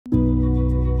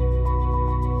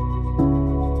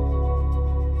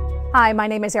Hi, my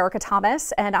name is Erica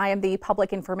Thomas, and I am the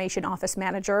Public Information Office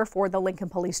Manager for the Lincoln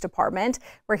Police Department.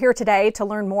 We're here today to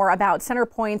learn more about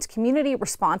CenterPointe's community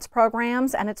response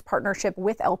programs and its partnership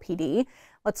with LPD.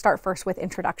 Let's start first with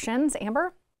introductions.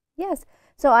 Amber? Yes,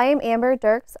 so I am Amber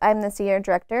Dirks. I'm the Senior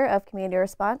Director of Community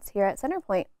Response here at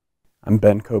CenterPointe. I'm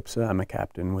Ben Kopsa. I'm a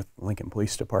captain with the Lincoln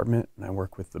Police Department, and I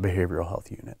work with the Behavioral Health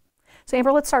Unit. So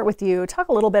Amber, let's start with you. Talk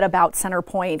a little bit about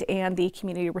CenterPointe and the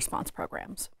community response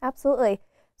programs. Absolutely.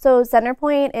 So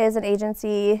CenterPointe is an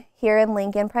agency here in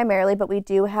Lincoln primarily, but we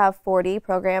do have 40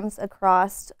 programs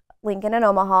across Lincoln and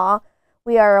Omaha.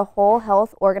 We are a whole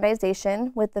health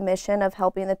organization with the mission of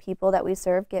helping the people that we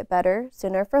serve get better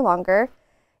sooner for longer.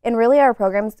 And really our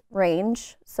programs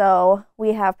range. So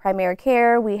we have primary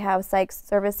care, we have psych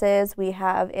services, we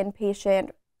have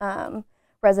inpatient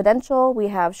residential, we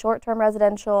have short-term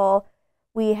residential,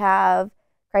 we have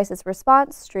crisis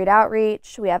response, street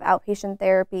outreach, we have outpatient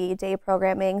therapy, day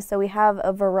programming, so we have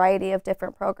a variety of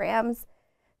different programs.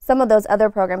 Some of those other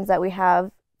programs that we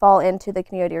have fall into the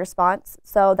community response,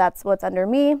 so that's what's under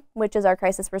me, which is our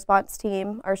crisis response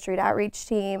team, our street outreach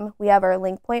team. We have our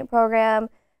LNKTV program,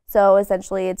 so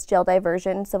essentially it's jail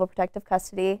diversion, civil protective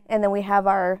custody, and then we have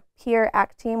our peer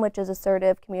ACT team, which is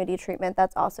assertive community treatment.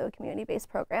 That's also a community-based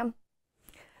program.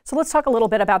 So let's talk a little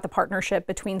bit about the partnership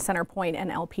between CenterPointe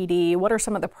and LPD. What are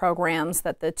some of the programs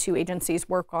that the two agencies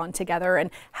work on together,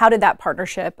 and how did that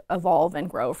partnership evolve and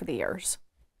grow over the years?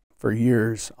 For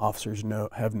years, officers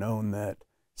have known that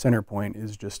CenterPointe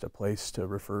is just a place to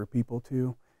refer people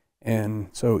to. And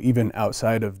so even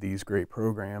outside of these great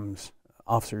programs,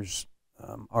 officers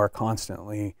are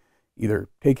constantly either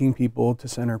taking people to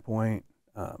CenterPointe,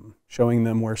 showing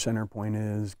them where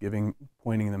CenterPointe is,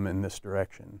 pointing them in this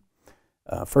direction.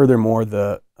 Furthermore,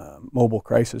 the mobile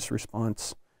crisis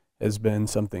response has been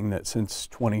something that since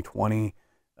 2020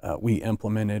 we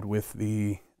implemented with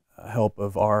the help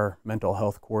of our mental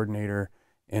health coordinator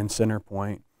and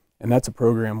CenterPointe. And that's a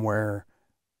program where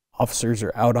officers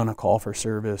are out on a call for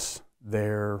service.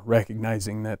 They're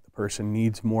recognizing that the person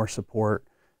needs more support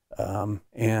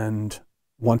and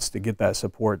wants to get that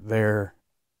support there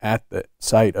at the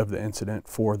site of the incident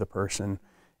for the person,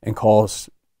 and calls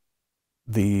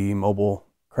the mobile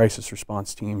crisis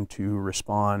response team to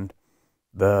respond.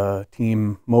 The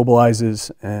team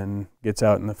mobilizes and gets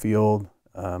out in the field,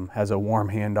 has a warm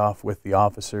handoff with the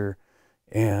officer,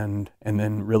 and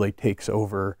then really takes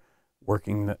over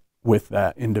working with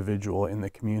that individual in the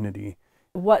community.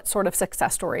 What sort of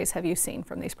success stories have you seen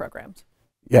from these programs?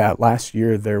 Yeah, last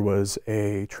year there was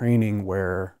a training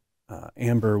where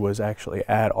Amber was actually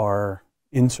at our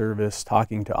in-service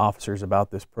talking to officers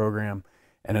about this program,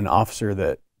 and an officer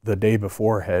that the day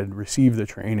before had received the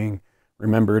training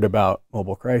remembered about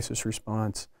mobile crisis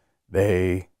response.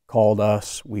 They called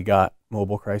us, we got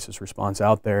mobile crisis response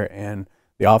out there, and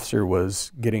the officer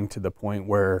was getting to the point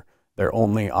where their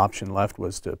only option left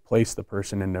was to place the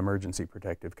person in emergency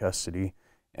protective custody.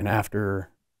 And after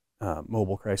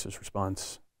mobile crisis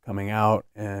response coming out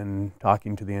and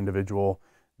talking to the individual,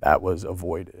 that was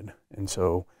avoided. And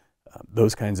so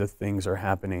those kinds of things are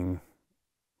happening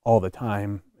all the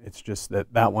time. It's just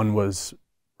that that one was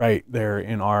right there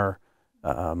in our,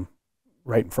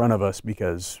 right in front of us,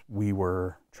 because we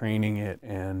were training it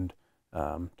and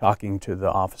talking to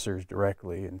the officers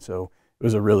directly. And so it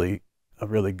was a really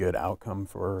good outcome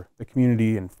for the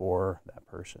community and for that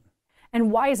person.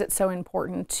 And why is it so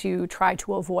important to try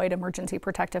to avoid emergency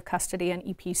protective custody and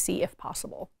EPC if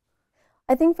possible?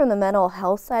 I think from the mental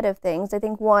health side of things, I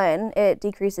think one, it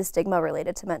decreases stigma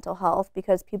related to mental health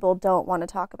because people don't want to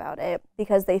talk about it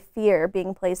because they fear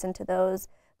being placed into those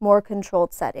more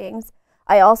controlled settings.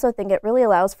 I also think it really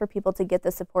allows for people to get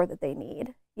the support that they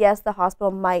need. Yes, the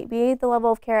hospital might be the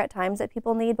level of care at times that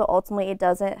people need, but ultimately it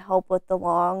doesn't help with the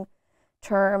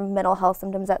long-term mental health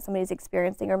symptoms that somebody's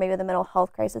experiencing, or maybe the mental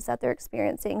health crisis that they're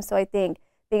experiencing. So I think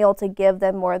being able to give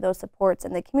them more of those supports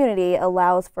in the community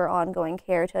allows for ongoing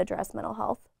care to address mental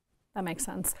health. That makes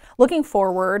sense. Looking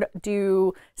forward,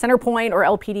 do CenterPointe or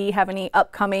LPD have any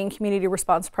upcoming community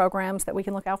response programs that we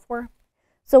can look out for?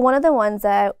 So one of the ones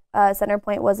that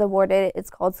CenterPointe was awarded, it's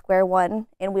called Square One,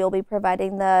 and we'll be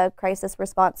providing the crisis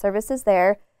response services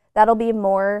there. That'll be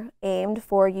more aimed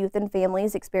for youth and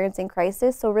families experiencing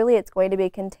crisis. So really it's going to be a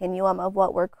continuum of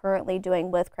what we're currently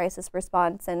doing with crisis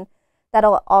response, and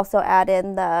that'll also add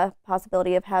in the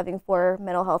possibility of having 4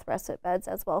 mental health respite beds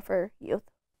as well for youth.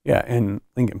 Yeah, and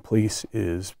Lincoln Police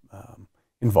is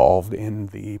involved in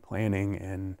the planning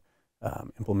and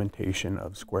implementation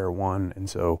of Square One, and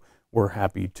so we're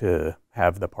happy to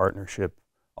have the partnership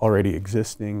already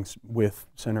existing with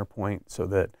CenterPointe so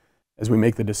that as we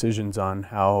make the decisions on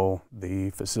how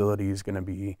the facility is going to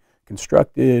be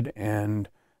constructed and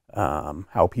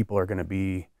how people are going to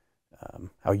be,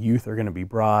 how youth are going to be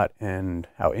brought and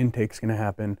how intake's going to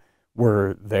happen.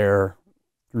 We're there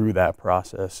through that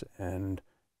process and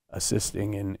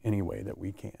assisting in any way that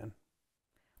we can.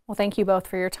 Well, thank you both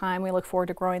for your time. We look forward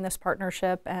to growing this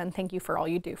partnership, and thank you for all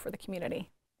you do for the community.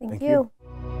 Thank you.